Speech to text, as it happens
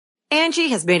Angie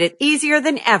has made it easier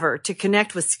than ever to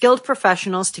connect with skilled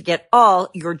professionals to get all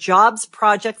your jobs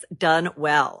projects done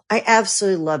well. I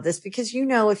absolutely love this because,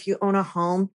 if you own a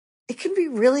home, it can be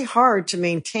really hard to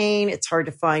maintain. It's hard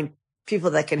to find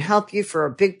people that can help you for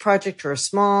a big project or a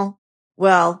small.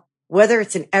 Well, whether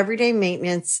it's in everyday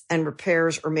maintenance and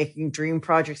repairs or making dream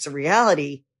projects a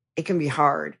reality, it can be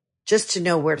hard just to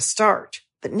know where to start.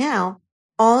 But now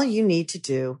all you need to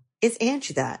do is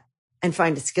Angie that and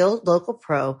find a skilled local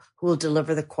pro who will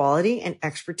deliver the quality and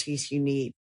expertise you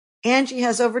need. Angie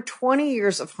has over 20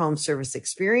 years of home service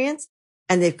experience,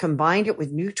 and they've combined it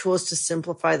with new tools to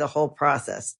simplify the whole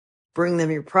process. Bring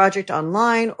them your project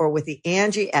online or with the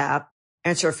Angie app,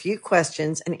 answer a few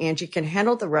questions, and Angie can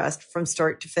handle the rest from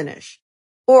start to finish.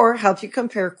 Or help you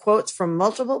compare quotes from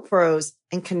multiple pros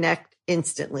and connect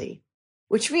instantly,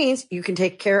 which means you can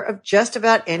take care of just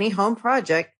about any home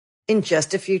project in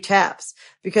just a few taps.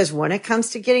 Because when it comes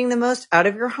to getting the most out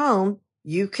of your home,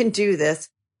 you can do this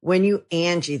when you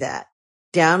Angie that.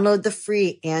 Download the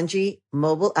free Angie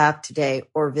mobile app today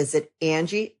or visit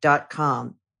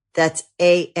Angie.com. That's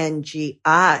ANGI.com.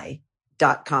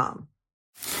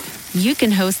 You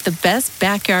can host the best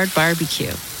backyard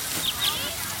barbecue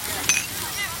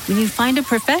when you find a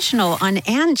professional on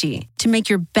Angie to make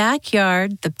your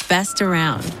backyard the best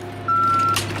around.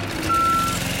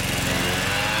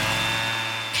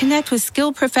 Connect with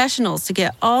skilled professionals to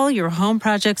get all your home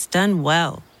projects done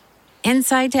well.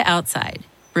 Inside to outside,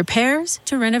 repairs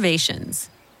to renovations.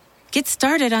 Get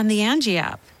started on the Angie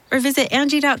app or visit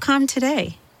Angie.com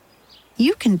today.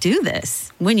 You can do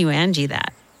this when you Angie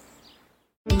that.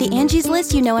 The Angie's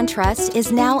List you know and trust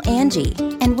is now Angie,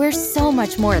 and we're so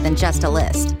much more than just a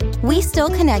list. We still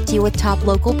connect you with top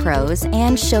local pros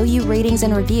and show you ratings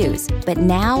and reviews, but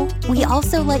now we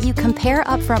also let you compare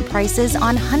upfront prices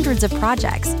on hundreds of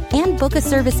projects and book a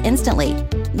service instantly.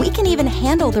 We can even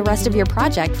handle the rest of your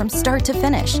project from start to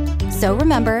finish. So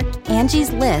remember, Angie's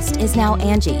List is now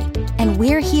Angie, and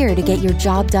we're here to get your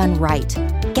job done right.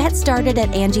 Get started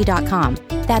at Angie.com.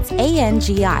 That's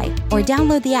ANGI, or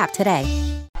download the app today.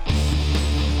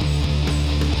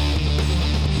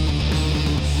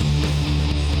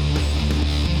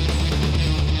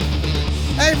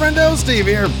 Hey, friendo, Steve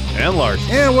here. And Lars.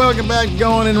 And welcome back to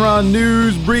Going In Raw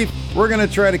News Brief. We're going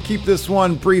to try to keep this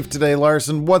one brief today,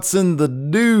 Larson. What's in the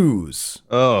news?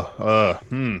 So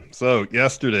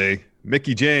yesterday,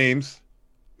 Mickie James,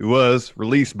 who was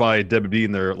released by WWE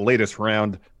in their latest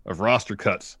round of roster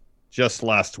cuts just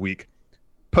last week,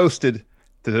 posted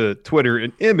to Twitter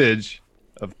an image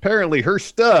of apparently her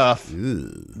stuff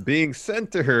being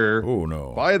sent to her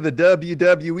by the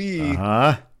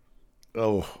WWE.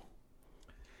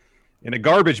 In a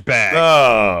garbage bag.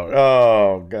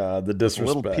 Oh, God, the disrespect.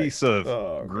 A little piece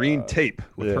of green tape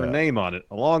with her name on it,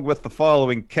 along with the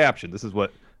following caption. This is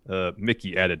what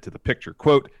Mickie added to the picture.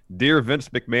 Quote, "Dear Vince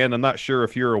McMahon, I'm not sure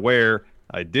if you're aware,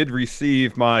 I did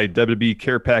receive my WWE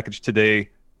care package today.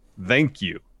 Thank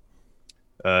you."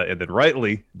 And then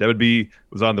rightly, WWE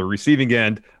was on the receiving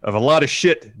end of a lot of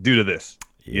shit due to this.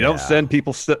 Yeah. You don't send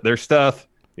people their stuff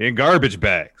in garbage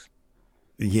bags.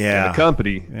 Yeah. And the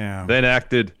company then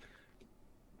acted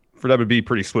for WWE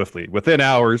pretty swiftly. Within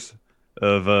hours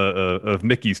of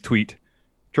Mickey's tweet,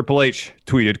 Triple H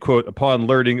tweeted, quote, "Upon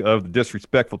learning of the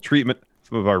disrespectful treatment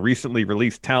some of our recently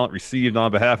released talent received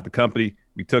on behalf of the company,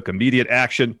 we took immediate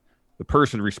action. The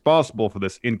person responsible for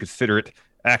this inconsiderate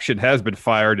action has been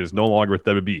fired and is no longer with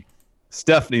WWE."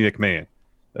 Stephanie McMahon,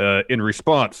 in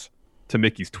response to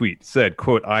Mickey's tweet, said,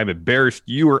 quote, "I'm embarrassed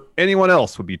you or anyone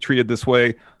else would be treated this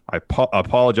way. I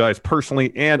apologize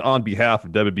personally and on behalf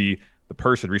of WWE. The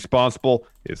person responsible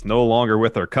is no longer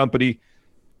with our company."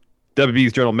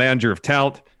 WWE's general manager of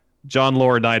talent, John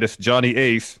Laurinaitis, Johnny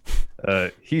Ace,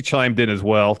 he chimed in as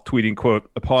well, tweeting, quote,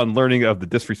 "Upon learning of the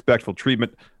disrespectful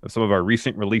treatment of some of our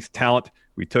recent released talent,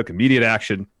 we took immediate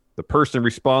action. The person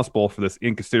responsible for this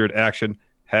inconsiderate action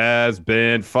has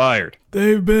been fired."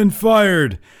 They've been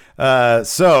fired.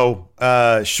 So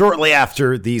shortly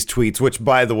after these tweets, which,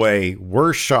 by the way,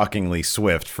 were shockingly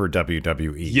swift for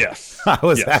WWE. Yes. I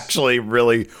was actually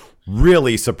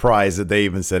really surprised that they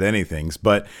even said anything.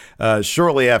 But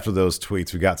shortly after those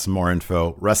tweets, we got some more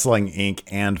info. Wrestling Inc.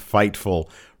 and Fightful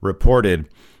reported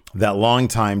that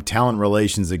longtime talent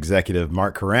relations executive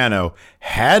Mark Carrano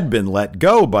had been let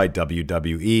go by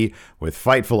WWE, with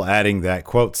Fightful adding that,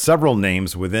 quote, "Several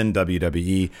names within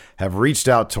WWE have reached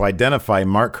out to identify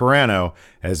Mark Carrano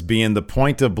as being the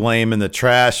point of blame in the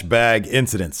trash bag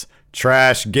incidents,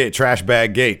 trash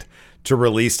bag gate, to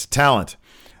released talent.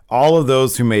 All of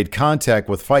those who made contact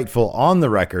with Fightful on the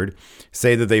record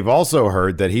say that they've also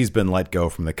heard that he's been let go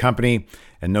from the company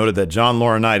and noted that John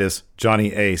Laurinaitis,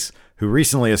 Johnny Ace, who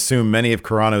recently assumed many of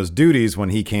Carrano's duties when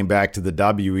he came back to the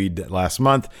WE last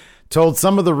month, told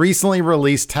some of the recently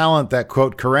released talent that,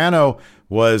 quote, Carrano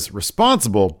was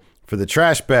responsible for the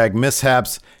trash bag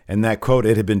mishaps and that, quote,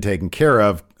 it had been taken care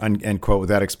of, end quote,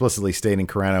 without explicitly stating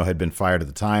Carrano had been fired at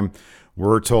the time.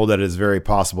 We're told that it is very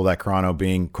possible that Carrano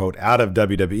being, quote, out of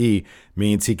WWE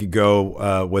means he could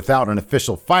go without an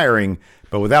official firing,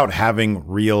 but without having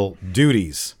real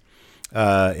duties.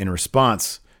 In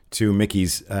response to Mickie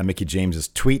James's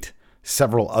tweet,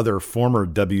 several other former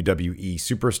WWE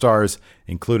superstars,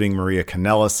 including Maria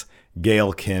Kanellis,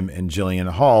 Gail Kim, and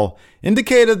Jillian Hall,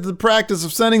 indicated that the practice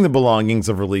of sending the belongings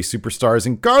of released superstars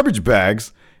in garbage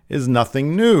bags is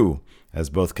nothing new, as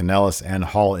both Kanellis and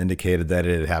Hall indicated that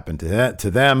it had happened to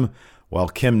them, while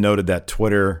Kim noted that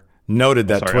Twitter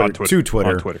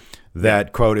that,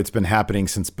 quote, it's been happening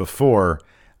since before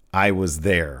I was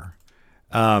there.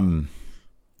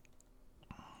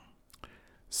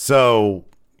 So,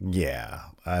 yeah,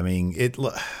 I mean,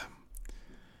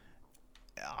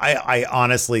 I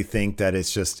honestly think that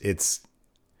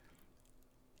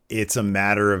it's a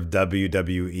matter of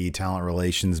WWE talent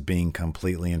relations being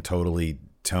completely and totally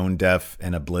tone deaf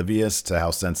and oblivious to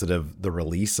how sensitive the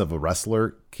release of a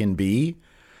wrestler can be.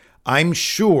 I'm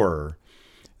sure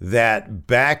that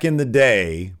back in the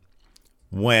day,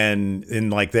 when in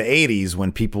like the 80s,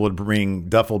 when people would bring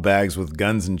duffel bags with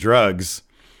guns and drugs,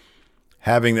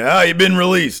 having you've been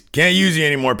released, can't use you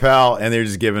anymore, pal, and they're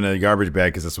just given a garbage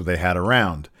bag because that's what they had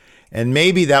around. And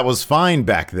maybe that was fine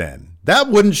back then. That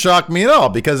wouldn't shock me at all,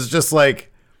 because it's just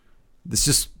like,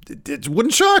 it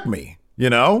wouldn't shock me, you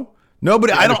know?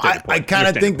 Nobody, I kind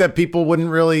of think that people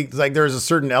wouldn't really, like, there's a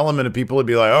certain element of people would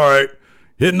be like, all right,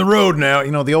 hitting the road now,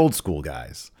 you know, the old school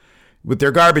guys with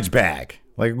their garbage bag.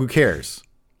 Like, who cares?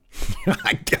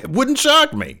 It wouldn't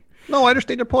shock me. No, I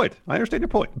understand your point.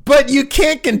 But you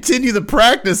can't continue the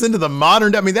practice into the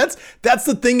modern. I mean, that's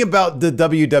the thing about the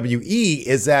WWE,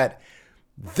 is that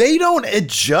they don't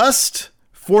adjust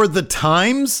for the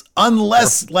times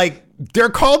unless like they're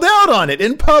called out on it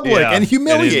in public and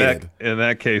humiliated. And in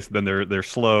that case, then they're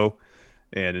slow,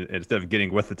 and instead of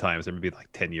getting with the times, they're maybe like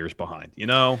 10 years behind. You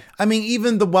know, I mean,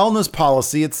 even the wellness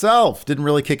policy itself didn't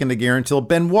really kick into gear until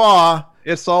Benoit.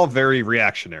 It's all very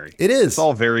reactionary. It is. It's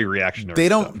all very reactionary. They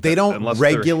don't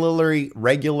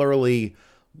regularly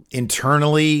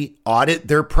internally audit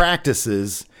their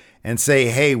practices and say,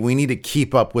 hey, we need to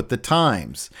keep up with the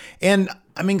times. And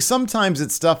I mean, sometimes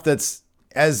it's stuff that's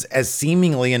as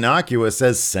seemingly innocuous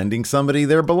as sending somebody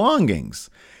their belongings.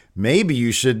 Maybe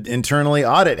you should internally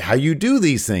audit how you do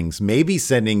these things. Maybe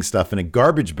sending stuff in a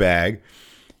garbage bag,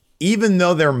 even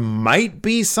though there might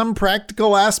be some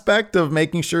practical aspect of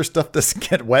making sure stuff doesn't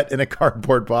get wet in a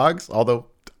cardboard box, although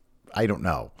I don't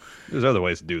know. There's other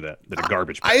ways to do that than a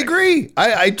garbage bag. I agree.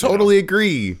 I totally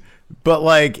agree. But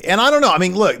like, and I don't know. I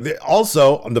mean, look,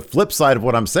 also on the flip side of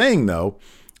what I'm saying, though,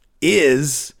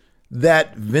 is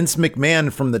that Vince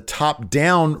McMahon from the top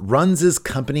down runs his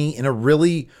company in a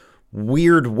really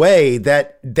weird way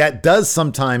that does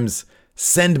sometimes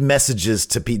send messages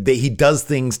to people. He does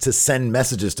things to send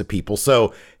messages to people.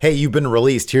 So, hey, you've been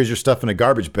released. Here's your stuff in a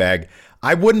garbage bag.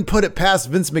 I wouldn't put it past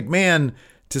Vince McMahon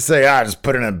to say, just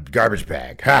put it in a garbage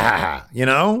bag. Ha ha ha. You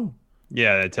know?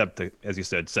 Yeah, attempt to, as you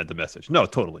said, send the message. No,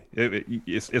 totally.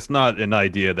 It's not an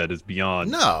idea that is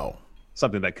beyond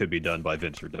something that could be done by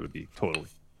Vince or WWE. Totally.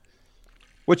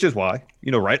 Which is why,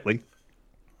 rightly,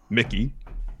 Mickie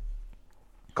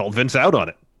called Vince out on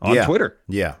it on Twitter.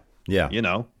 Yeah. Yeah.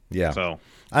 Yeah. So,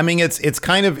 I mean,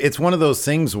 it's one of those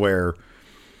things where,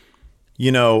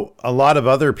 a lot of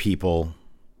other people,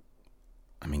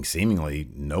 I mean, seemingly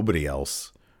nobody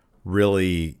else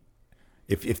really,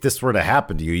 if this were to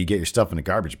happen to you, you get your stuff in a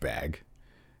garbage bag.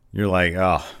 You're like,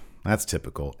 oh, that's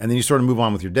typical. And then you sort of move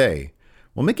on with your day.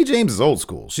 Well, Mickie James is old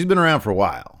school. She's been around for a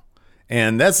while.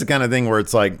 And that's the kind of thing where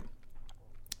it's like,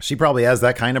 she probably has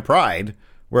that kind of pride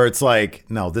where it's like,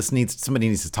 no, somebody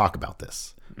needs to talk about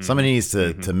this. Mm-hmm. Somebody needs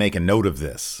to make a note of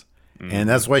this. Mm-hmm. And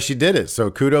that's why she did it.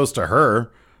 So kudos to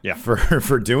her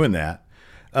for doing that.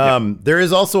 There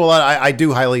is also a lot. I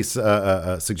do highly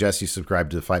suggest you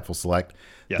subscribe to Fightful Select.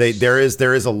 Yes.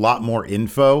 There is a lot more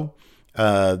info,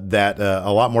 a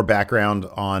lot more background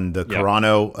on the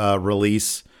Carrano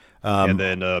release. And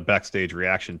then backstage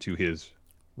reaction to his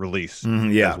release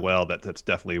as well. That's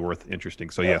definitely worth interesting.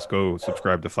 So yes, go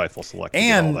subscribe to Fightful Select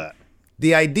and all that.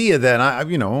 The idea that I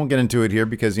won't get into it here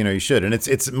because you should, and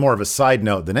it's more of a side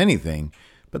note than anything.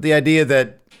 But the idea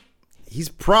that he's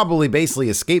probably basically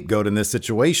a scapegoat in this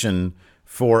situation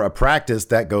for a practice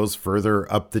that goes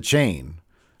further up the chain.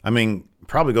 I mean,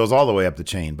 probably goes all the way up the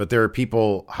chain, but there are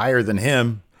people higher than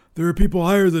him.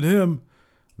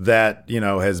 That,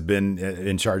 has been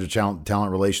in charge of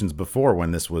talent relations before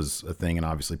when this was a thing. And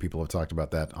obviously people have talked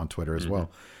about that on Twitter as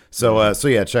well. So,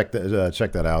 check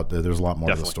that out. There's a lot more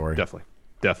to the story.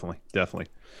 Definitely.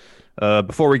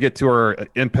 Before we get to our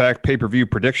Impact pay-per-view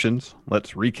predictions,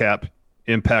 let's recap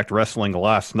Impact Wrestling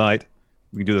last night.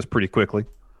 We can do this pretty quickly.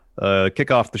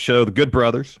 Kick off the show, the Good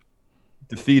Brothers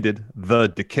defeated The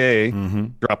Decay,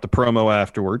 dropped a promo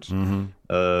afterwards. Something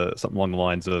along the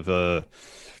lines of,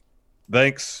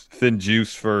 thanks, Finn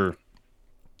Juice, for,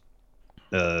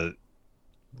 hey,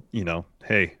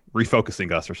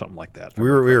 refocusing us or something like that.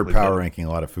 We were power ranking a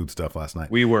lot of food stuff last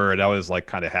night. We were, and I was like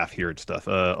kind of half heared stuff.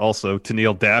 Also,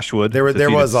 Tennille Dashwood. There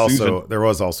was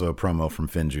also a promo from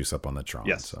Finn Juice up on the Tron.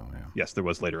 Yes, so, yeah. Yes, there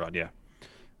was later on. Yeah,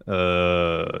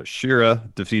 Shira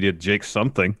defeated Jake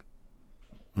Something.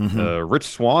 Rich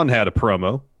Swann had a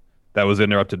promo that was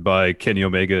interrupted by Kenny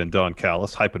Omega and Don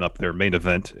Callis, hyping up their main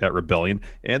event at Rebellion,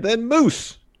 and then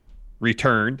Moose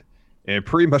returned and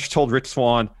pretty much told Rich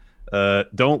Swann,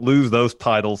 don't lose those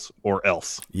titles or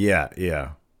else. Yeah.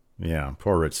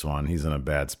 Poor Rich Swann. He's in a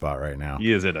bad spot right now.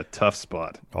 He is in a tough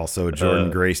spot. Also,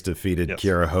 Jordan Grace defeated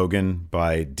Kiera Hogan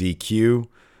by DQ.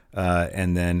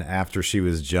 And then after she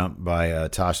was jumped by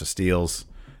Tasha Steelz,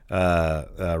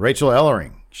 Rachel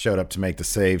Ellering showed up to make the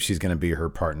save. She's going to be her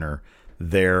partner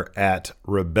there at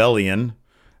Rebellion.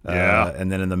 And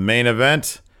then in the main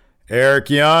event, Eric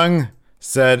Young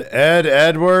said, Ed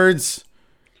Edwards,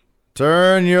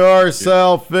 turn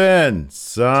yourself in,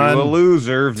 son. To a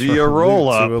loser via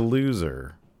roll-up. To a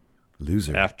loser.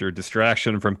 After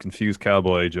distraction from confused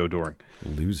cowboy Joe Doring.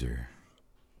 Loser.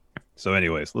 So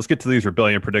anyways, let's get to these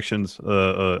Rebellion predictions.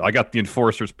 I got the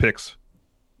Enforcers picks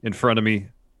in front of me.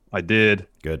 I did.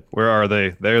 Good. Where are they?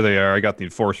 There they are. I got the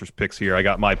Enforcers picks here. I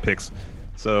got my picks.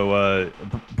 So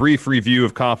brief review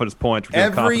of confidence points.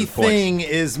 Everything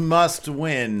is must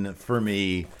win for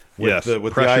me with the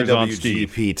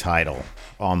IWGP title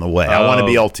on the way. I want to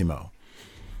be Ultimo.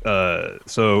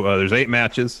 So there's 8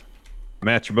 matches.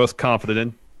 Match you're most confident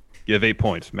in, give 8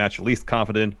 points. Match you're least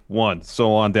confident in, 1.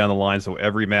 So on down the line. So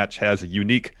every match has a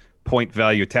unique point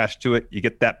value attached to it. You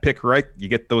get that pick right, you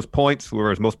get those points. Whoever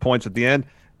has most points at the end,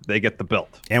 they get the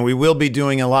belt. And we will be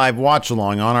doing a live watch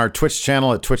along on our Twitch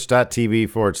channel at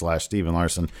twitch.tv/Steven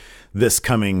Larson this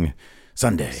coming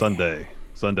Sunday.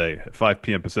 Sunday at 5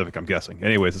 p.m. Pacific, I'm guessing.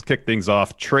 Anyways, let's kick things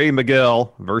off. Trey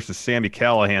Miguel versus Sami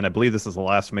Callihan. I believe this is the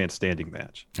last man standing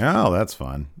match. Oh, that's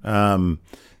fun.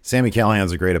 Sami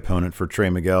Callihan's a great opponent for Trey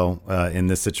Miguel in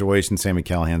this situation. Sami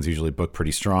Callihan's usually booked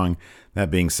pretty strong. That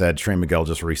being said, Trey Miguel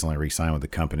just recently re-signed with the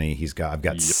company. I've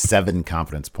got 7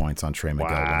 confidence points on Trey Miguel.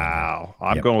 Wow.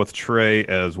 I'm going with Trey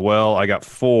as well. I got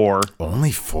 4.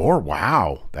 Only 4?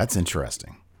 Wow. That's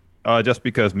interesting. Just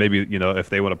because maybe, if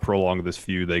they want to prolong this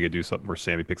feud, they could do something where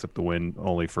Sami picks up the win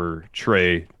only for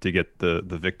Trey to get the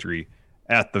victory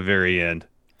at the very end.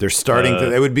 They're starting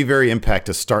it would be very Impact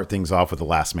to start things off with a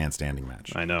last man standing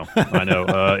match. I know.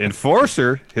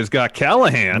 Enforcer has got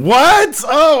Callihan. What?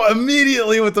 Oh,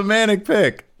 immediately with the manic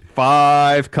pick.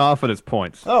 5 confidence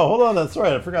points. Oh, hold on. That's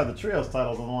right. I forgot the Trios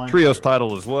title's on the line. Trios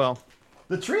title as well.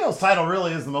 The Trios title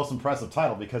really is the most impressive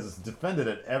title because it's defended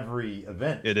at every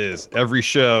event. It is. Every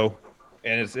show.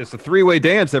 And it's a 3-way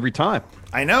dance every time.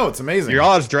 I know. It's amazing. Your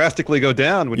odds drastically go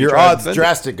down when you Your try odds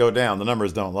drastic go down. The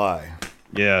numbers don't lie.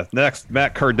 Yeah. Next,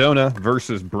 Matt Cardona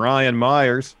versus Brian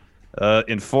Myers.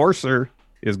 Enforcer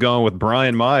is going with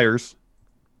Brian Myers.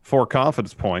 4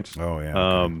 confidence points. Oh, yeah.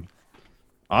 Okay.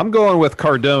 I'm going with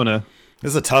Cardona. This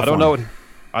is a tough one.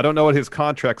 I don't know what his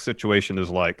contract situation is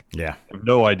like. Yeah. I have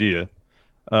no idea.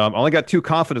 I only got 2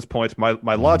 confidence points. My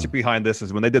logic behind this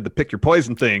is when they did the pick your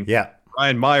poison thing. Yeah.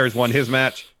 Brian Myers won his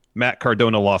match. Matt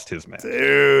Cardona lost his match.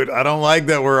 Dude, I don't like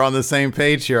that we're on the same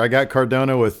page here. I got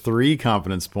Cardona with 3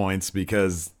 confidence points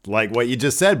because, like what you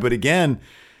just said, but again,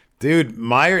 dude,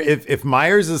 if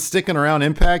Myers is sticking around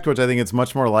Impact, which I think it's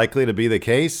much more likely to be the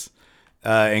case,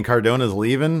 and Cardona's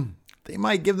leaving, they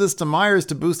might give this to Myers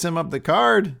to boost him up the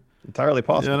card. Entirely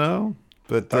possible.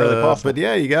 But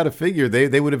yeah, you got to figure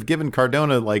they would have given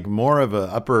Cardona like more of a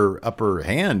upper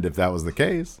hand if that was the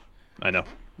case. I know.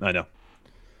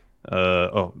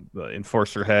 The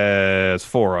Enforcer has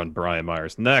 4 on Brian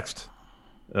Myers. Next,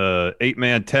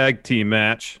 8-man tag team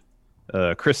match.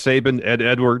 Chris Sabin, Ed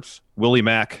Edwards, Willie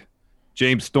Mack,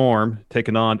 James Storm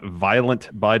taking on Violent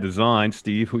by Design.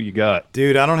 Steve, who you got?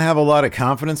 Dude, I don't have a lot of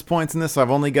confidence points in this. I've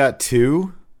only got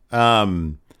 2.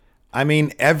 I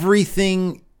mean,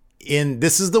 everything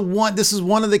this is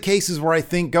one of the cases where I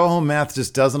think go home math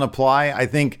just doesn't apply. I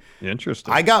think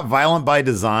Interesting. I got Violent by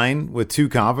Design with 2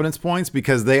 confidence points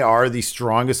because they are the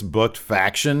strongest booked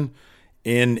faction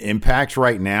in Impact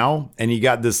right now, and you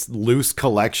got this loose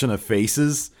collection of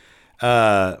faces.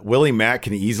 Willie Mack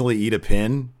can easily eat a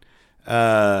pin,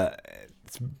 but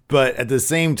at the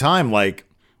same time, like,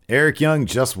 Eric Young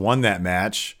just won that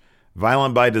match.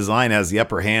 Violent by Design has the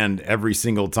upper hand every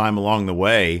single time along the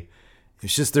way.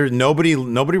 It's just nobody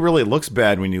really looks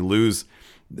bad when you lose.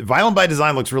 Violent by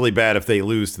Design looks really bad if they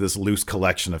lose to this loose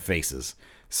collection of faces.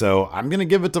 So I'm going to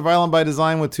give it to Violent by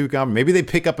Design with 2 comments. Maybe they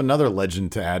pick up another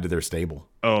legend to add to their stable.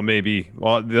 Oh, maybe.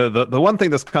 Well, the one thing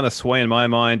that's kind of swaying my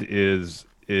mind is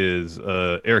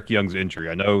Eric Young's injury.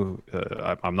 I know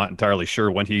I'm not entirely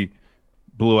sure when he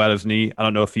blew out his knee. I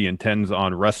don't know if he intends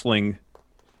on wrestling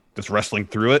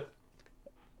through it.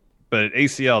 But at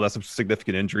ACL, that's a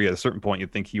significant injury. At a certain point,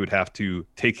 you'd think he would have to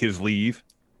take his leave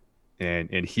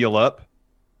and heal up.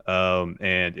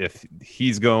 And if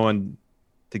he's going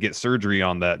to get surgery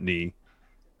on that knee,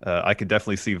 I could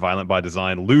definitely see Violent by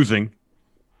Design losing.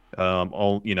 And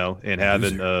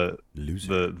having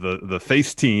the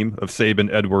face team of Sabin,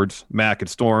 Edwards, Mack, and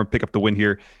Storm pick up the win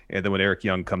here, and then when Eric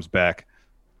Young comes back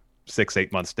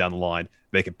 6-8 months down the line,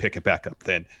 they can pick it back up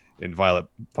then, and Violent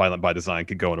by Design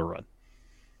could go on a run.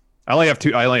 I only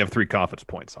have 3 confidence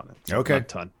points on it. Okay. Not a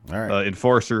ton. All right.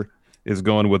 Enforcer is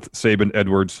going with Sabin,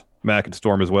 Edwards, Mack, and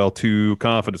Storm as well. 2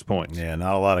 confidence points. Yeah,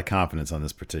 not a lot of confidence on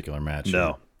this particular match.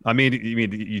 No. I mean,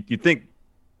 you think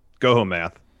go home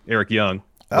math, Eric Young.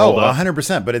 Oh,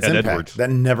 100%, but it's Impact. Edwards. That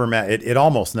never it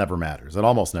almost never matters. It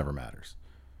almost never matters.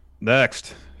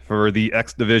 Next, for the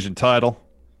X Division title,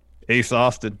 Ace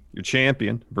Austin, your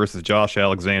champion, versus Josh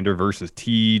Alexander versus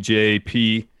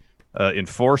TJP.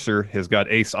 Enforcer has got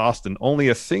Ace Austin only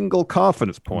a single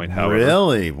confidence point. However,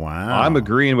 really? Wow. I'm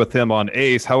agreeing with him on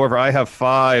Ace. However, I have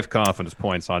 5 confidence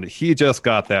points on it. He just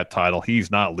got that title.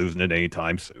 He's not losing it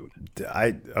anytime soon.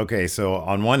 Okay, so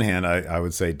on one hand, I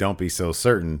would say don't be so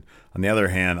certain. On the other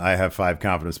hand, I have 5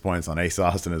 confidence points on Ace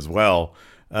Austin as well.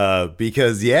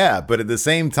 Because, but at the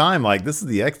same time, like, this is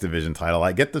the X Division title.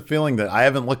 I get the feeling that I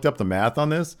haven't looked up the math on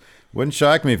this. Wouldn't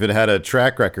shock me if it had a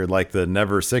track record like the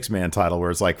Never 6-man title, where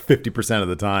it's like 50% of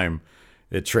the time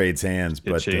it trades hands.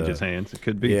 It changes hands. It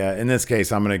could be. Yeah, in this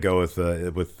case, I'm going to go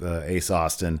with Ace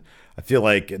Austin. I feel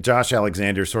like Josh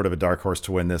Alexander is sort of a dark horse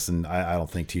to win this, and I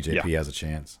don't think TJP has a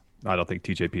chance. I don't think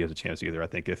TJP has a chance either. I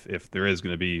think if there is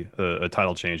going to be a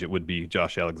title change, it would be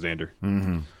Josh Alexander.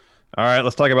 Mm-hmm. All right,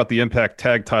 let's talk about the Impact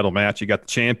Tag title match. You got the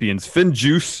champions, Finn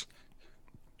Juice,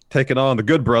 taking on the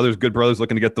Good Brothers. Good Brothers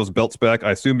looking to get those belts back.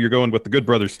 I assume you're going with the Good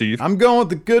Brothers, Steve. I'm going with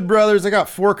the Good Brothers. I got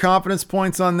 4 confidence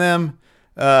points on them.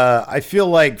 I feel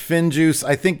like Finn Juice,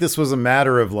 I think this was a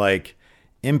matter of like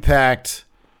Impact,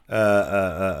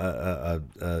 a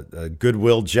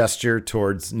goodwill gesture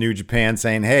towards New Japan,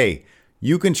 saying, hey,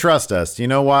 you can trust us. You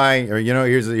know why? Or,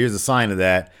 here's a sign of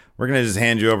that. We're going to just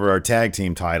hand you over our tag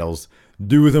team titles.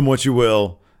 Do with them what you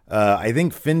will. I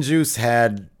think Finn Juice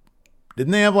didn't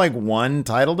they have like 1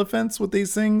 title defense with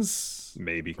these things?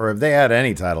 Maybe. Or have they had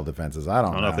any title defenses? I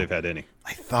don't know if they've had any.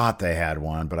 I thought they had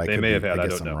one, but I have had. I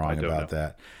guess I'm wrong about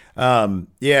that.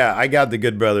 I got the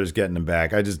Good Brothers getting them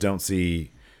back. I just don't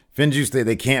see Finn Juice.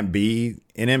 They can't be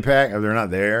in Impact, or they're not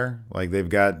there. Like, they've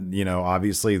got,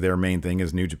 obviously their main thing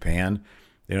is New Japan.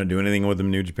 They don't do anything with them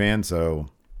in New Japan, so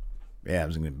yeah, I'm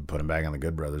just going to put him back on the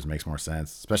Good Brothers. It makes more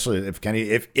sense, especially if Kenny,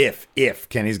 if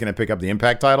Kenny's going to pick up the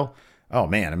Impact title. Oh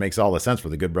man, it makes all the sense for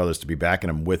the Good Brothers to be backing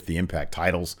him with the Impact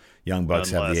titles. Young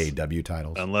Bucks have the AEW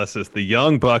titles. Unless it's the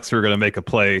Young Bucks who are going to make a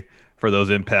play for those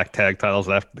Impact tag titles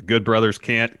after the Good Brothers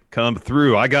can't come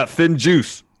through. I got Finn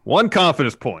Juice. 1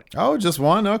 confidence point. Oh, just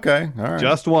 1? Okay. All right.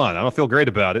 Just 1. I don't feel great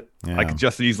about it. Yeah. I could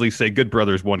just easily say Good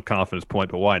Brothers 1 confidence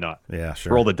point, but why not? Yeah,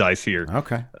 sure. Roll the dice here.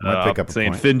 Okay. Might pick up a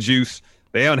saying point. Finn Juice.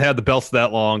 They haven't had the belts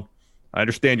that long. I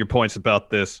understand your points about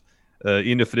this.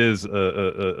 Even if it is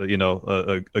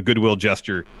a goodwill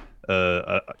gesture,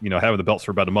 having the belts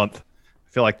for about a month,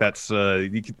 I feel like that's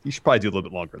you should probably do a little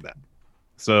bit longer than that.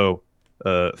 So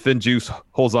Finn Juice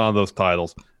holds on to those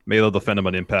titles. Maybe they'll defend them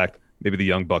on Impact. Maybe the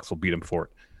Young Bucks will beat him for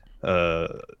it.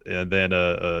 And then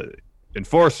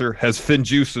Enforcer has Finn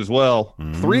Juice as well.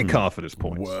 3 confidence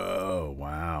points. Whoa!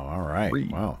 Wow! All right. 3.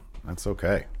 Wow, that's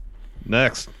okay.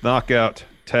 Next, knockout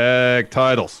tag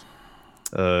titles.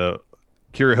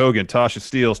 Kira Hogan, Tasha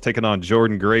Steelz taking on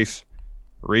Jordan Grace,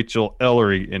 Rachel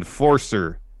Ellery.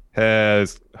 Enforcer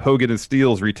has Hogan and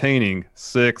Steelz retaining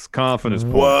 6 confidence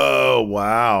points.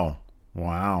 Whoa!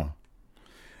 Wow!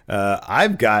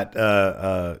 I've got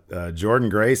Jordan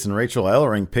Grace and Rachel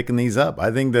Ellering picking these up. I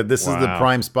think that this is the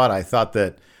prime spot. I thought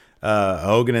that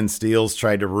Hogan and Steels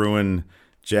tried to ruin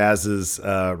Jazz's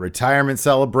retirement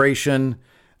celebration.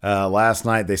 Last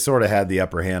night, they sort of had the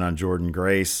upper hand on Jordynne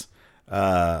Grace.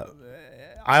 I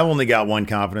only got one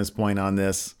confidence point on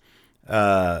this.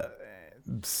 I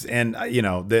think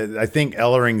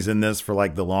Ellering's in this for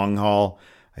like the long haul.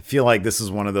 I feel like this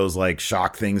is one of those like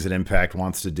shock things that Impact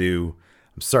wants to do.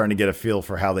 I'm starting to get a feel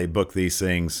for how they book these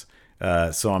things.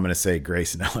 So I'm going to say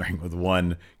Grace and Ellering with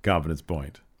one confidence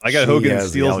point. I got Hogan and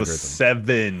Steels with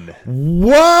 7.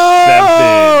 Whoa!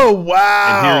 7.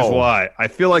 Wow! And here's why. I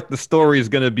feel like the story is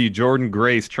going to be Jordynne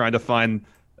Grace trying to find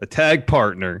a tag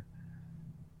partner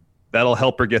that'll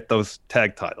help her get those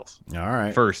tag titles. All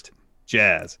right. First,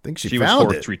 Jazz. I think she was found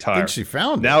forced it. to retire. I think she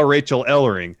found it. Now Rachel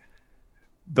Ellering.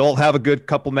 They'll have a good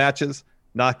couple matches.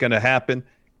 Not going to happen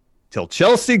till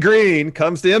Chelsea Green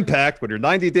comes to Impact when her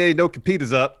 90-day no-compete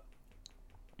is up.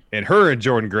 And her and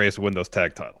Jordynne Grace win those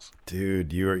tag titles.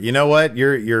 Dude, you know what?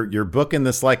 You're booking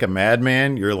this like a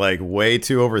madman. You're like way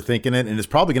too overthinking it, and it's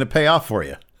probably going to pay off for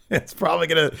you. It's probably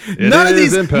going to. None of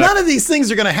these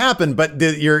things are going to happen, but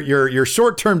your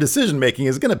short-term decision making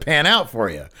is going to pan out for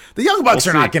you. The Young Bucks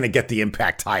are not going to get the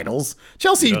Impact titles.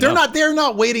 Chelsea, they're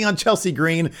not waiting on Chelsea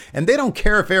Green, and they don't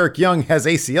care if Eric Young has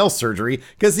ACL surgery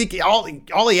because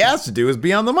all he has to do is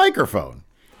be on the microphone.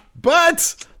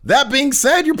 But that being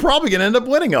said, you're probably going to end up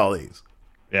winning all these.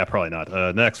 Yeah, probably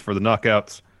not. Next for the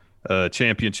Knockouts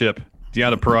Championship,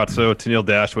 Deonna Purrazzo, Tenille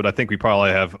Dashwood. I think we all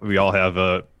have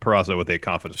Purrazzo with a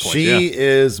confidence point. She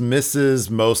is Mrs.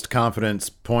 Most Confidence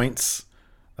Points.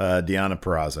 Deonna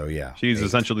Purrazzo, yeah. She's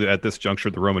essentially at this juncture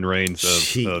the Roman Reigns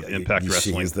of Impact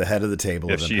Wrestling. She's the head of the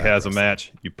table. If she has a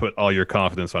match, you put all your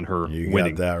confidence on her winning.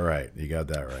 You got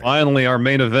that right. Finally, our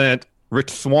main event.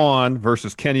 Rich Swann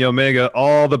versus Kenny Omega.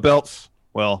 All the belts,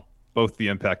 well, both the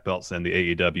Impact belts and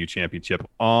the AEW Championship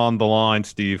on the line.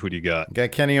 Steve, who do you got?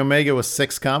 Got Kenny Omega with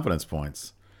 6 confidence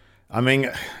points. I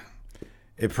mean,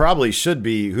 it probably should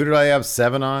be. Who did I have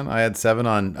 7 on? I had 7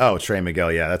 on. Oh, Trey Miguel.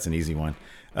 Yeah, that's an easy one.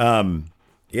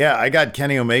 Yeah, I got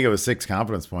Kenny Omega with 6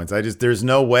 confidence points. There's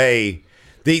no way.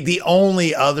 The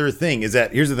only other thing is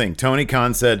that, here's the thing. Tony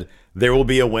Khan said there will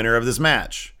be a winner of this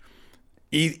match.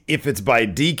 If it's by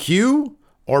DQ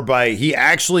or by he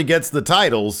actually gets the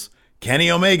titles, Kenny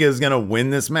Omega is going to win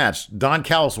this match. Don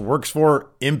Callis works for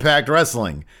Impact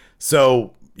Wrestling.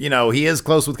 So, he is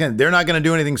close with Kenny. They're not going to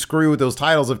do anything screwy with those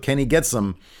titles if Kenny gets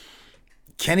them.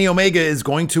 Kenny Omega is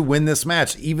going to win this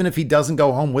match. Even if he doesn't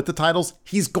go home with the titles,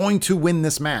 he's going to win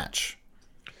this match.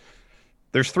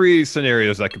 There's 3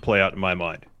 scenarios that could play out in my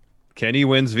mind. Kenny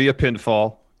wins via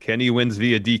pinfall. Kenny wins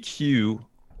via DQ.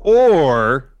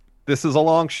 Or... this is a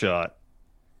long shot.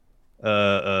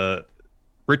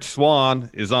 Rich Swann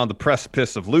is on the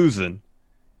precipice of losing,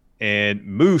 and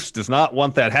Moose does not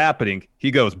want that happening.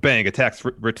 He goes, bang, attacks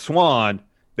Rich Swann.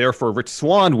 Therefore, Rich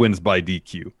Swann wins by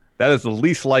DQ. That is the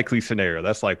least likely scenario.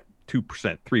 That's like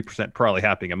 2%, 3% probably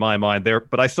happening in my mind there.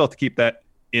 But I still have to keep that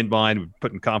in mind,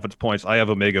 putting confidence points. I have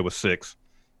Omega with 6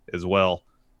 as well.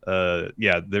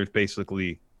 There's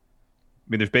basically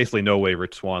no way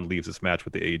Rich Swann leaves this match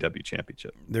with the AEW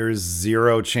Championship. There's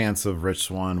 0 chance of Rich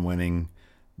Swann winning.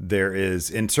 There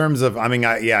is, in terms of,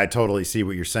 I totally see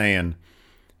what you're saying.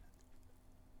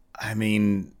 I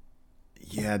mean,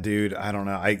 yeah, dude, I don't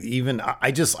know.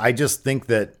 I just think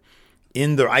that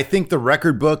I think the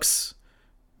record books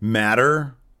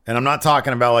matter. And I'm not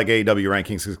talking about like AEW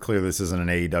rankings because clearly this isn't an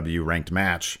AEW ranked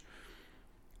match.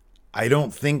 I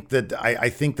don't think that, I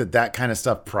think that kind of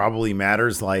stuff probably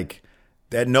matters. Like,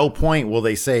 at no point will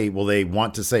they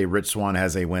want to say Rich Swann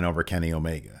has a win over Kenny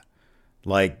Omega.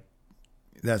 Like,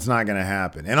 that's not going to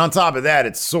happen. And on top of that,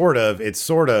 it sort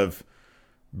of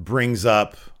brings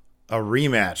up a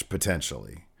rematch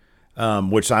potentially,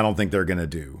 which I don't think they're going to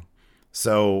do.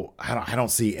 So I don't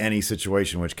see any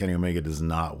situation in which Kenny Omega does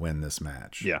not win this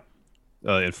match. Yeah.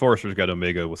 Enforcer's got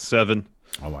Omega with 7.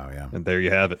 Oh, wow, yeah. And there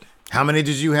you have it. How many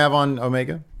did you have on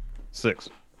Omega? 6.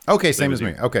 Okay, same as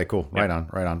me. Okay, cool. Right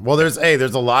on. Well, there's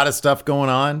a lot of stuff going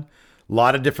on. A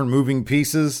lot of different moving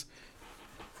pieces.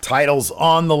 Titles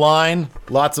on the line.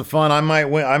 Lots of fun. I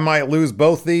might lose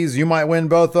both these. You might win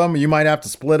both of them. You might have to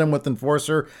split them with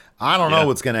Enforcer. I don't know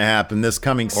what's going to happen this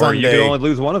coming Sunday. Or you could only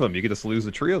lose one of them. You could just lose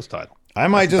the trios title. I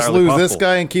might just lose this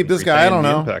guy and keep this guy. I don't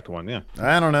know. Impact one, yeah.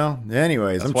 I don't know.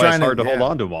 Anyways, that's why it's hard to hold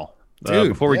on to them all. Dude,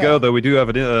 before we go, though, we do have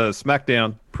a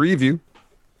SmackDown preview.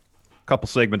 A couple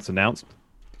segments announced.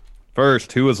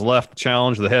 First, who is left to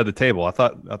challenge the head of the table? I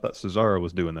thought Cesaro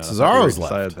was doing that. Cesaro's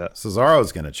left.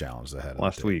 Cesaro's going to challenge the head of the table.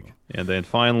 Last week. And then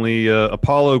finally,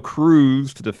 Apollo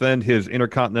Crews to defend his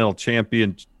Intercontinental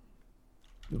Championship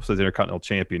It says Intercontinental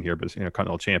Champion here, but it's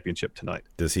Intercontinental Championship tonight.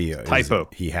 Does he? Typo.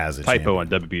 He has a typo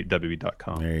champion. on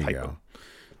WWE.com. There you typo. go.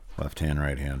 Left hand,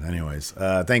 right hand. Anyways,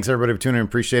 thanks everybody for tuning in.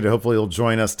 Appreciate it. Hopefully you'll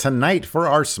join us tonight for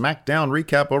our SmackDown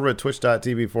recap over at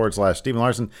twitch.tv/Steven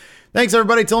Larson. Thanks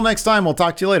everybody. Till next time. We'll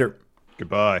talk to you later.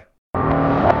 Goodbye.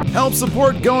 Help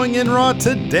support Going In Raw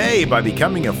today by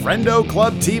becoming a Friendo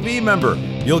Club TV member.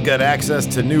 You'll get access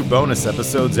to new bonus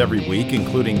episodes every week,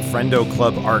 including Friendo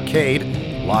Club Arcade,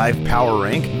 Live Power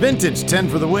Rank, Vintage 10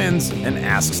 for the Wins, and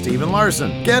Ask Steven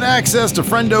Larson. Get access to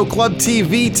Friendo Club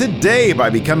TV today by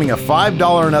becoming a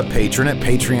 $5 and up patron at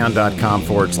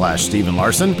patreon.com/Steven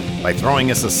Larson, by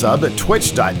throwing us a sub at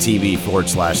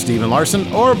twitch.tv/Steven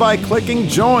Larson, or by clicking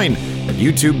join at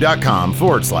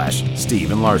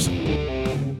youtube.com/Steven Larson.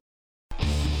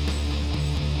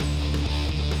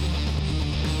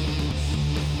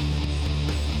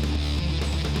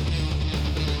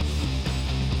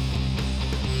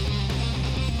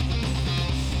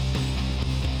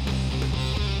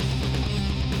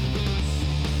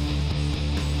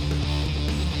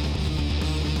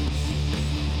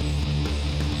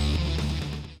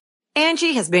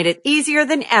 Angie has made it easier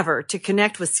than ever to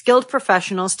connect with skilled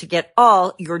professionals to get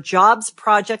all your jobs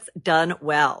projects done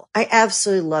well. I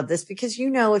absolutely love this because,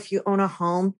 if you own a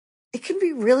home, it can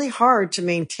be really hard to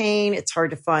maintain. It's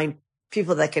hard to find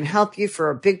people that can help you for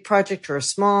a big project or a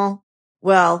small.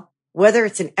 Well, whether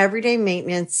it's in everyday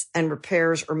maintenance and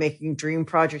repairs or making dream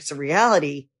projects a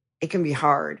reality, it can be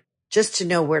hard just to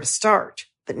know where to start.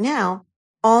 But now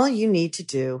all you need to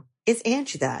do is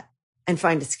Angie that and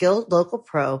find a skilled local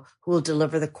pro who will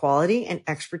deliver the quality and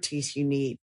expertise you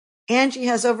need. Angie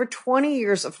has over 20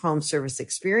 years of home service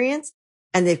experience,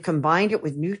 and they've combined it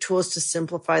with new tools to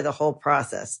simplify the whole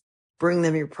process. Bring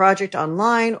them your project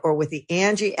online or with the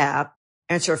Angie app,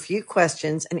 answer a few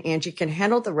questions, and Angie can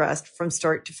handle the rest from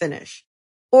start to finish.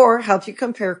 Or help you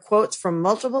compare quotes from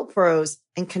multiple pros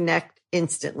and connect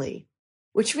instantly,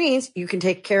 which means you can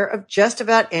take care of just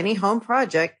about any home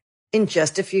project in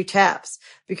just a few taps.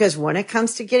 Because when it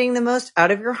comes to getting the most out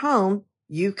of your home,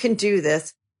 you can do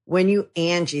this when you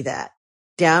Angie that.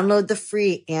 Download the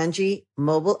free Angie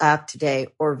mobile app today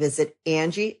or visit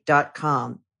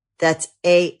Angie.com. That's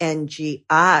ANGI.com.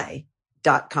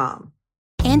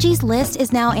 Angie's List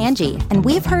is now Angie, and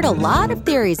we've heard a lot of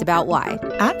theories about why.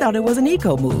 I thought it was an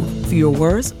eco move. Fewer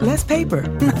words, less paper.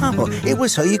 No, it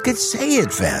was so you could say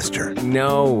it faster.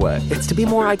 No, it's to be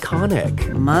more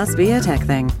iconic. Must be a tech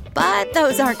thing. But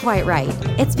those aren't quite right.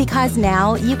 It's because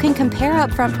now you can compare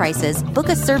upfront prices, book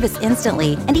a service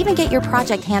instantly, and even get your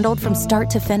project handled from start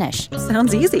to finish.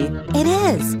 Sounds easy. It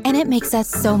is, and it makes us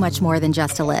so much more than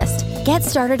just a list. Get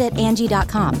started at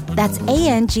Angie.com. That's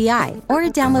ANGI, or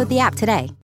download the app today.